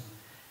water.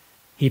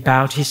 He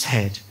bowed his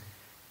head,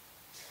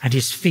 and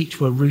his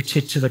feet were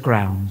rooted to the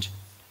ground.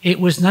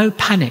 It was no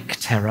panic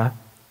terror.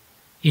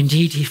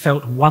 Indeed, he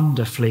felt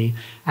wonderfully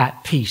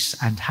at peace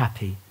and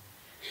happy.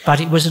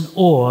 But it was an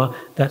awe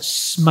that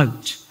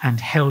smote and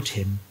held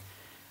him.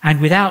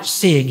 And without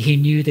seeing, he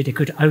knew that it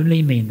could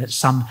only mean that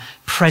some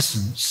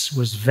presence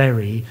was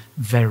very,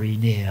 very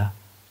near.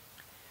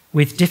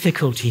 With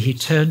difficulty, he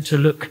turned to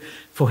look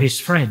for his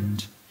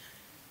friend,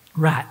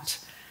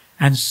 Rat,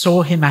 and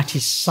saw him at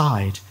his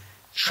side,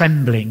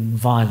 trembling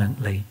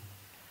violently.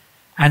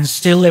 And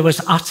still there was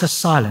utter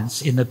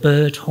silence in the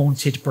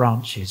bird-haunted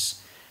branches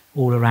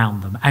all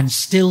around them, and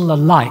still the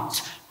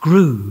light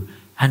grew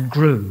and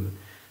grew.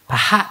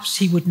 Perhaps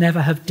he would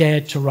never have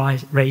dared to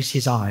raise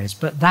his eyes,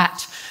 but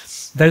that,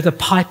 though the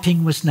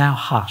piping was now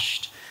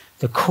hushed,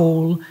 the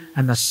call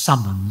and the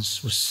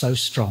summons was so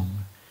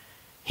strong.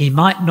 He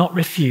might not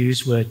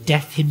refuse were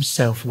death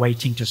himself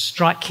waiting to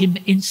strike him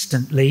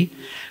instantly,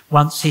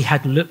 once he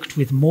had looked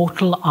with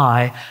mortal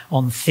eye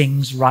on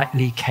things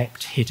rightly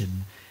kept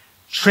hidden.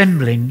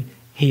 Trembling,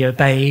 he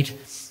obeyed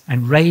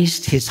and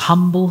raised his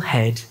humble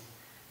head,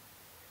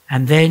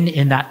 And then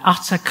in that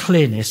utter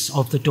clearness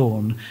of the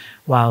dawn,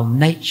 while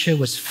nature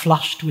was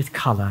flushed with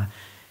colour,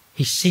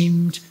 he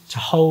seemed to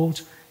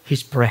hold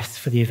his breath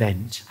for the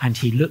event, and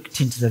he looked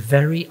into the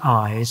very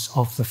eyes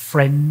of the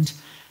friend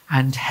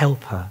and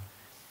helper.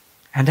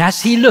 And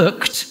as he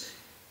looked,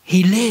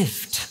 he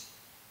lived.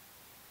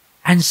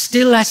 And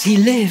still as he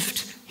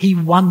lived, he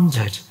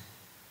wondered.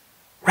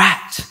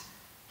 "Rat,"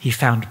 he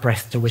found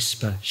breath to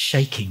whisper,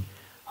 shaking,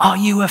 "are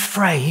you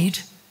afraid?"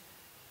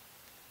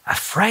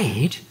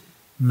 "Afraid?"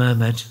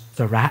 murmured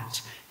the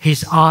rat,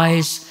 his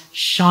eyes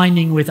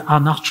shining with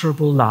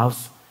unutterable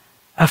love.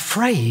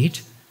 "Afraid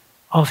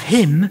of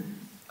him?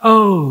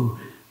 Oh,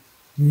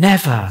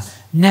 never,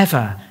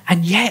 never.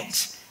 And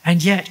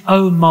yet,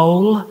 oh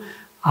mole,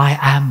 I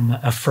am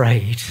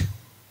afraid."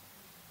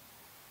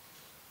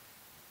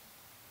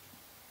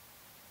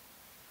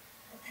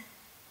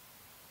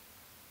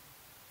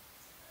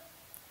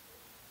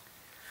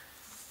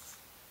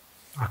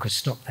 I could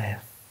stop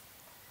there.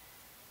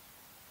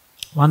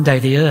 One day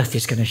the earth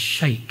is going to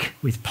shake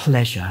with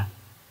pleasure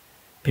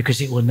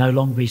because it will no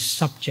longer be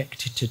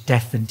subjected to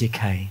death and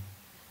decay.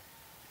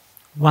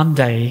 One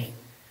day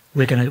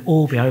we're going to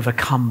all be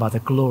overcome by the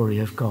glory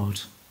of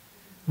God.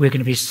 We're going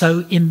to be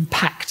so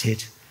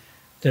impacted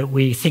that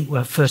we think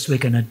first we're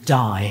going to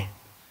die,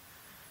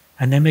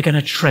 and then we're going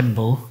to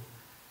tremble,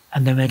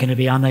 and then we're going to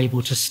be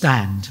unable to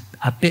stand.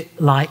 A bit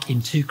like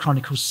in 2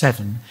 Chronicles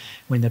 7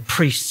 when the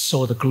priests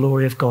saw the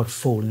glory of God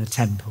fall in the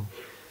temple.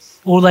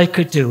 All they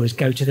could do was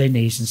go to their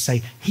knees and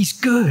say, "He's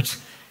good,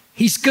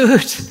 he's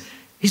good.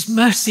 His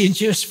mercy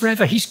endures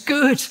forever. He's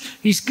good,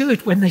 he's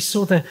good." When they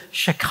saw the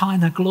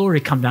Shekinah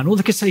glory come down, all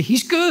they could say,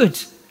 "He's good."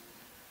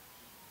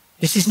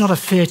 This is not a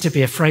fear to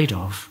be afraid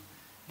of.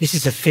 This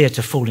is a fear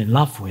to fall in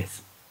love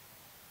with.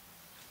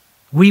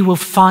 We will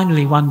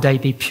finally one day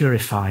be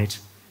purified,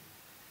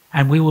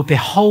 and we will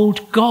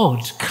behold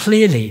God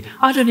clearly.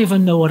 I don't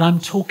even know what I'm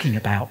talking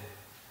about.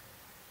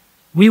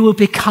 We will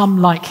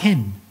become like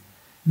him,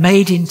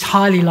 made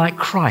entirely like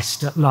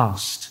Christ at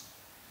last.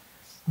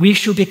 We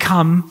shall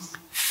become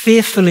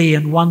fearfully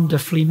and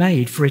wonderfully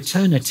made for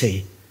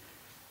eternity.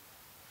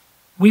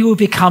 We will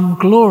become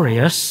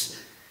glorious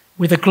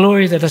with a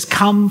glory that has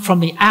come from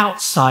the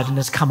outside and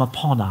has come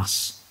upon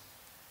us.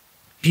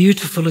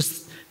 Beautiful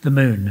as the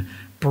moon,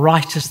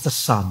 bright as the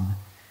sun.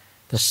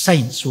 The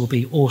saints will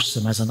be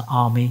awesome as an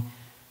army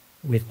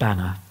with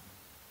banner.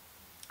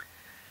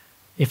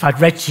 If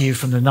I'd read to you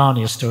from the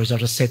Narnia stories,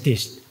 I'd have said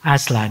this: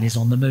 Aslan is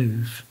on the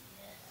move.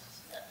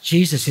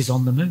 Jesus is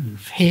on the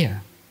move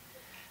here.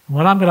 And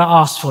what I'm going to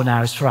ask for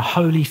now is for a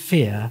holy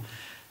fear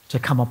to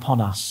come upon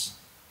us.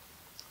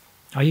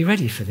 Are you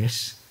ready for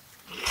this?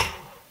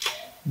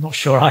 I'm not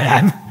sure I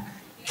am.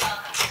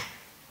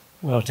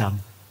 Well done.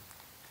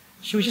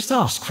 Shall we just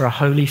ask for a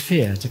holy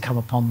fear to come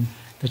upon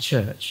the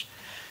church?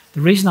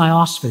 The reason I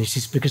ask for this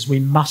is because we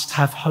must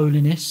have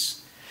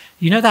holiness.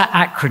 You know that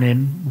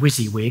acronym,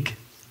 WYSIWYG?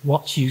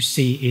 What you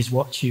see is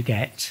what you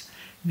get.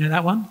 You know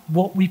that one?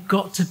 What we've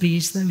got to be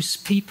is those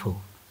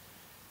people.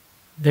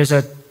 There's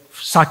a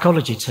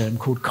psychology term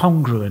called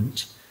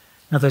congruent.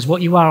 In other words,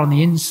 what you are on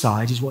the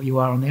inside is what you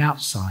are on the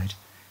outside.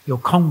 You're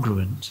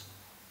congruent.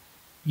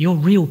 You're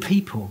real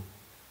people.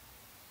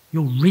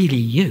 You're really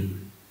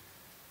you.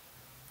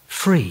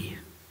 Free.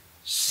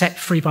 Set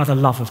free by the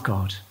love of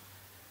God.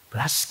 But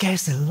that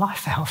scares the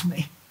life out of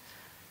me.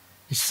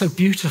 It's so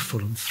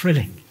beautiful and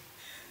thrilling.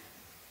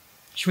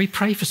 Should we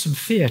pray for some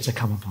fear to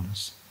come upon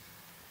us?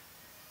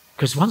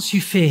 Because once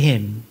you fear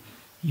him,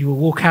 you will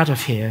walk out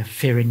of here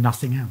fearing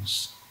nothing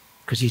else,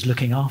 because he's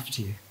looking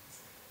after you.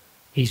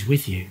 He's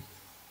with you.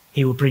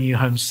 He will bring you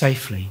home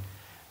safely.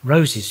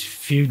 Rose's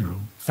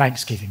funeral,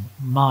 Thanksgiving,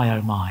 my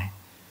oh my.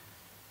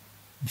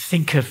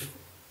 Think of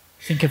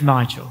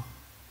Nigel.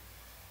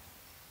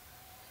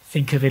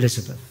 Think of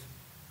Elizabeth.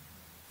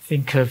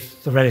 Think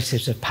of the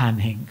relatives of Pan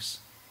Hinks.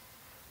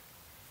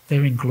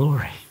 They're in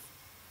glory.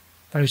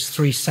 Those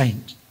three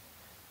saints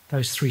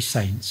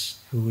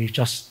who we've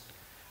just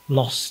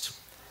lost,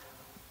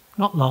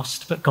 not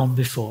lost, but gone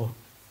before.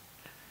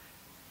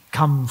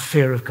 Come,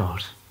 fear of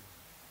God.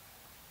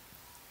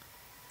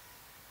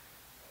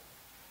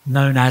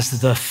 Known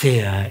as the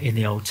fear in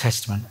the Old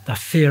Testament, the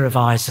fear of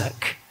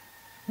Isaac.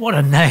 What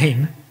a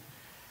name.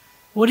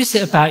 What is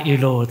it about you,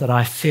 Lord, that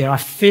I fear? I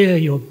fear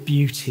your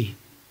beauty.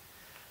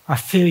 I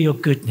fear your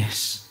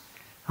goodness.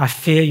 I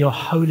fear your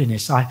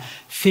holiness. I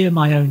fear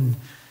my own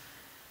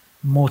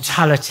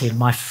mortality and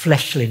my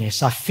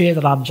fleshliness. I fear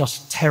that I'm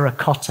just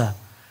terracotta,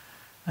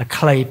 a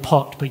clay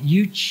pot, but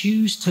you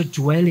choose to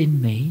dwell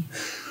in me,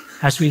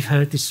 as we've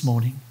heard this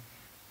morning.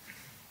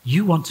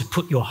 You want to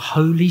put your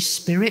Holy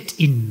Spirit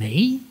in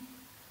me?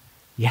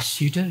 Yes,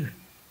 you do.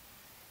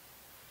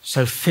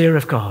 So fear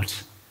of God,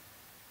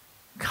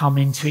 come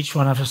into each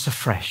one of us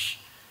afresh.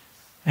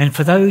 And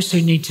for those who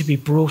need to be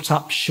brought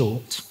up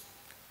short,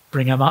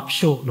 bring them up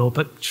short, Lord,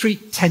 but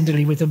treat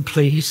tenderly with them,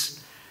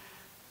 please.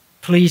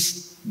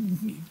 Please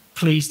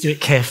do it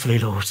carefully,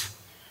 Lord.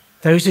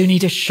 Those who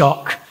need a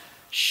shock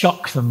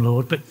them,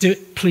 Lord, but do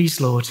it,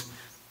 please, Lord.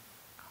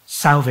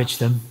 Salvage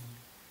them.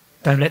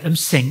 Don't let them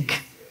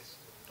sink.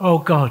 Oh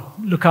God,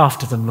 look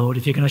after them, Lord,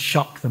 if you're going to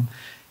shock them.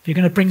 If you're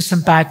going to bring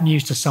some bad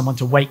news to someone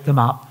to wake them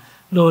up,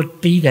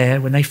 Lord, be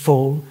there when they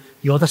fall.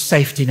 You're the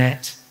safety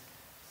net.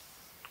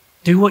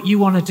 Do what you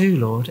want to do,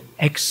 Lord.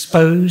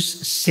 Expose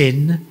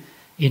sin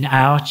in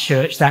our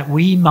church that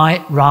we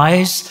might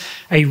rise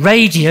a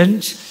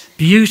radiant,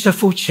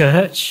 beautiful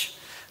church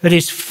that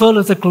is full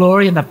of the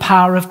glory and the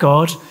power of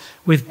God,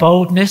 with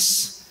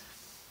boldness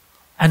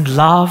and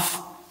love,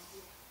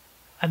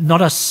 and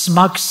not a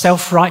smug,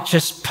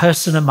 self-righteous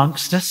person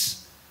amongst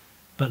us,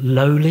 but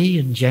lowly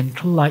and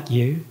gentle like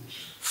you,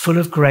 full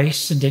of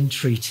grace and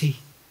entreaty.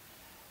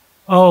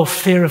 Oh,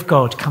 fear of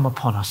God, come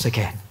upon us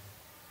again.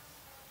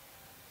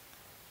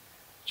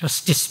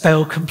 Just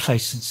dispel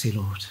complacency,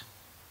 Lord.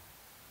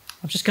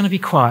 I'm just going to be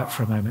quiet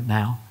for a moment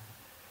now.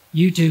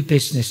 You do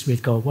business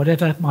with God.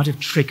 Whatever might have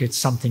triggered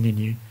something in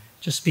you,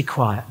 just be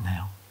quiet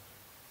now.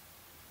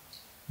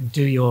 And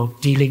do your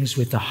dealings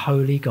with the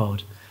holy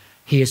God.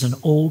 He is an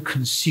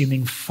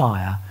all-consuming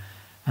fire,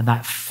 and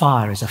that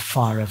fire is a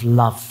fire of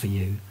love for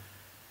you.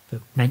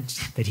 That meant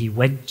that he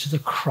went to the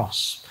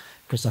cross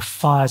because the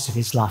fires of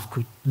his love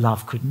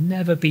could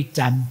never be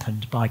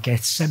dampened by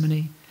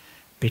Gethsemane,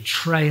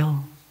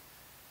 betrayal,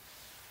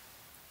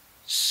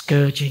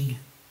 scourging,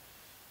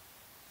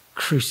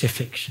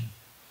 crucifixion.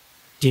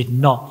 Did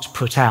not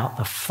put out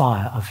the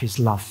fire of his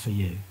love for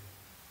you.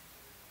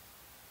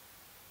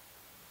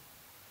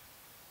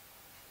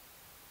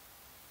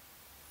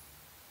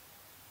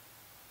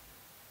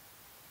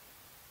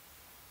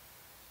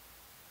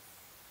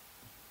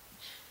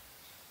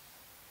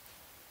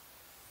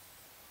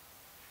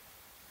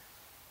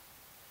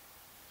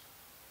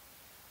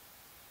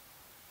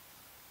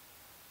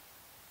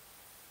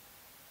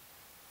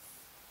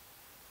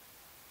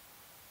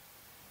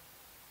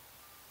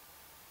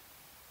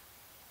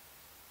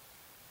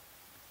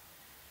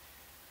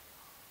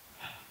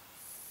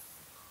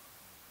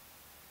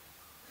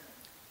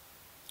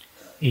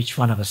 Each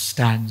one of us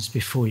stands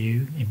before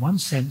you, in one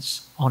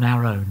sense, on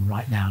our own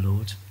right now,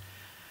 Lord.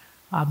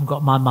 I haven't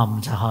got my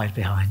mum to hide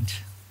behind.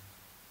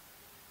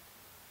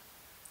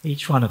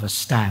 Each one of us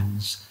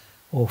stands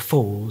or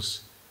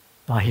falls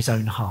by his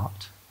own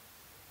heart,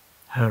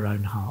 her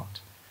own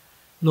heart.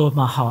 Lord,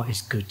 my heart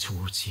is good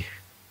towards you,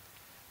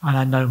 and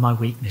I know my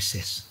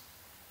weaknesses,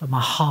 but my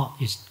heart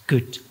is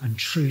good and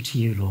true to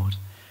you, Lord.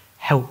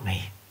 Help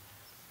me.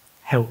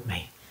 Help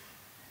me.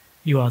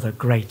 You are the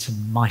great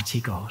and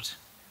mighty God.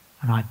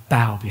 And I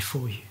bow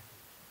before you.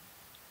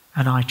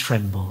 And I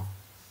tremble.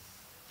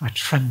 I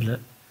tremble at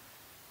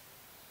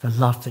the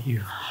love that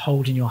you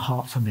hold in your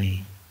heart for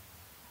me.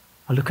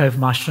 I look over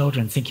my shoulder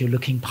and think you're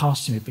looking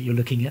past me, but you're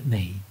looking at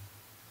me.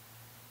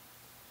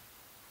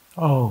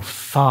 Oh,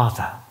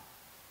 Father.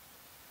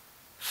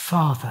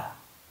 Father,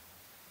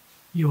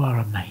 you are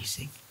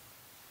amazing.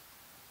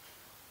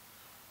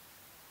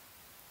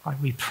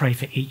 We pray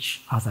for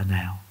each other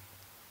now,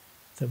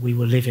 that we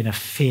will live in a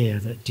fear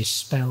that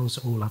dispels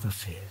all other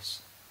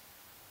fears.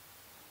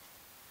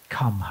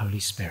 Come, Holy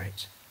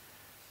Spirit,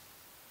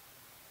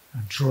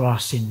 and draw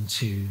us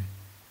into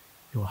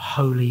your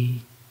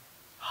holy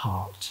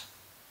heart.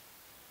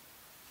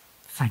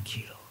 Thank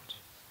you, Lord.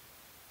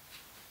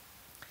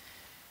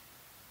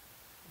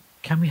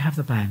 Can we have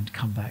the band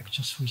come back?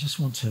 We just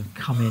want to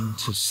come in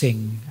to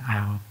sing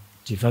our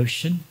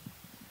devotion.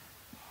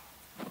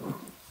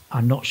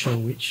 I'm not sure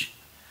which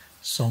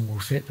song will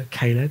fit, but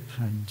Caleb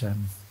and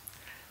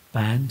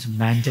band and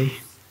Mandy,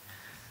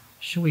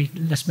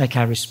 let's make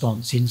our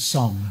response in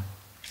song.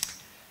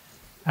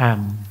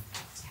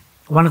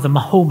 One of the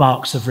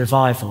hallmarks of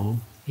revival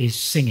is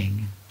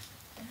singing.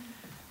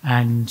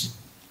 And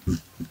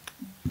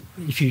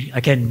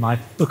my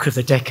book of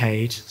the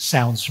decade,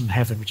 Sounds from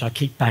Heaven, which I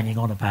keep banging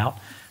on about,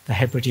 the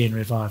Hebridean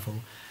revival,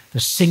 the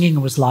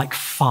singing was like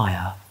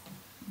fire.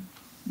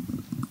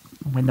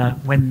 When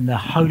the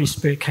Holy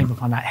Spirit came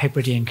upon that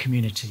Hebridean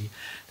community,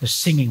 the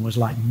singing was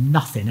like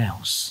nothing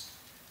else.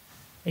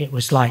 It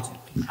was like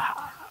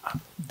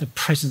the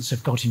presence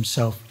of God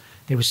himself.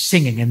 There was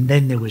singing, and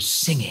then there was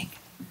singing.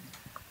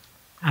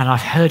 And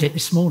I've heard it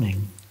this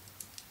morning.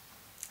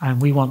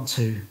 And we want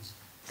to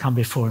come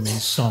before him in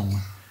song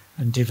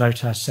and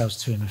devote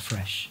ourselves to him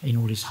afresh in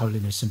all his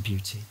holiness and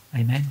beauty.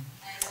 Amen?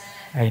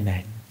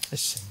 Amen.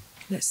 Let's sing.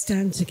 Let's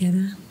stand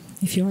together,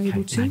 if you're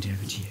able to. Mandy,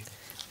 over to you.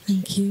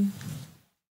 Thank you.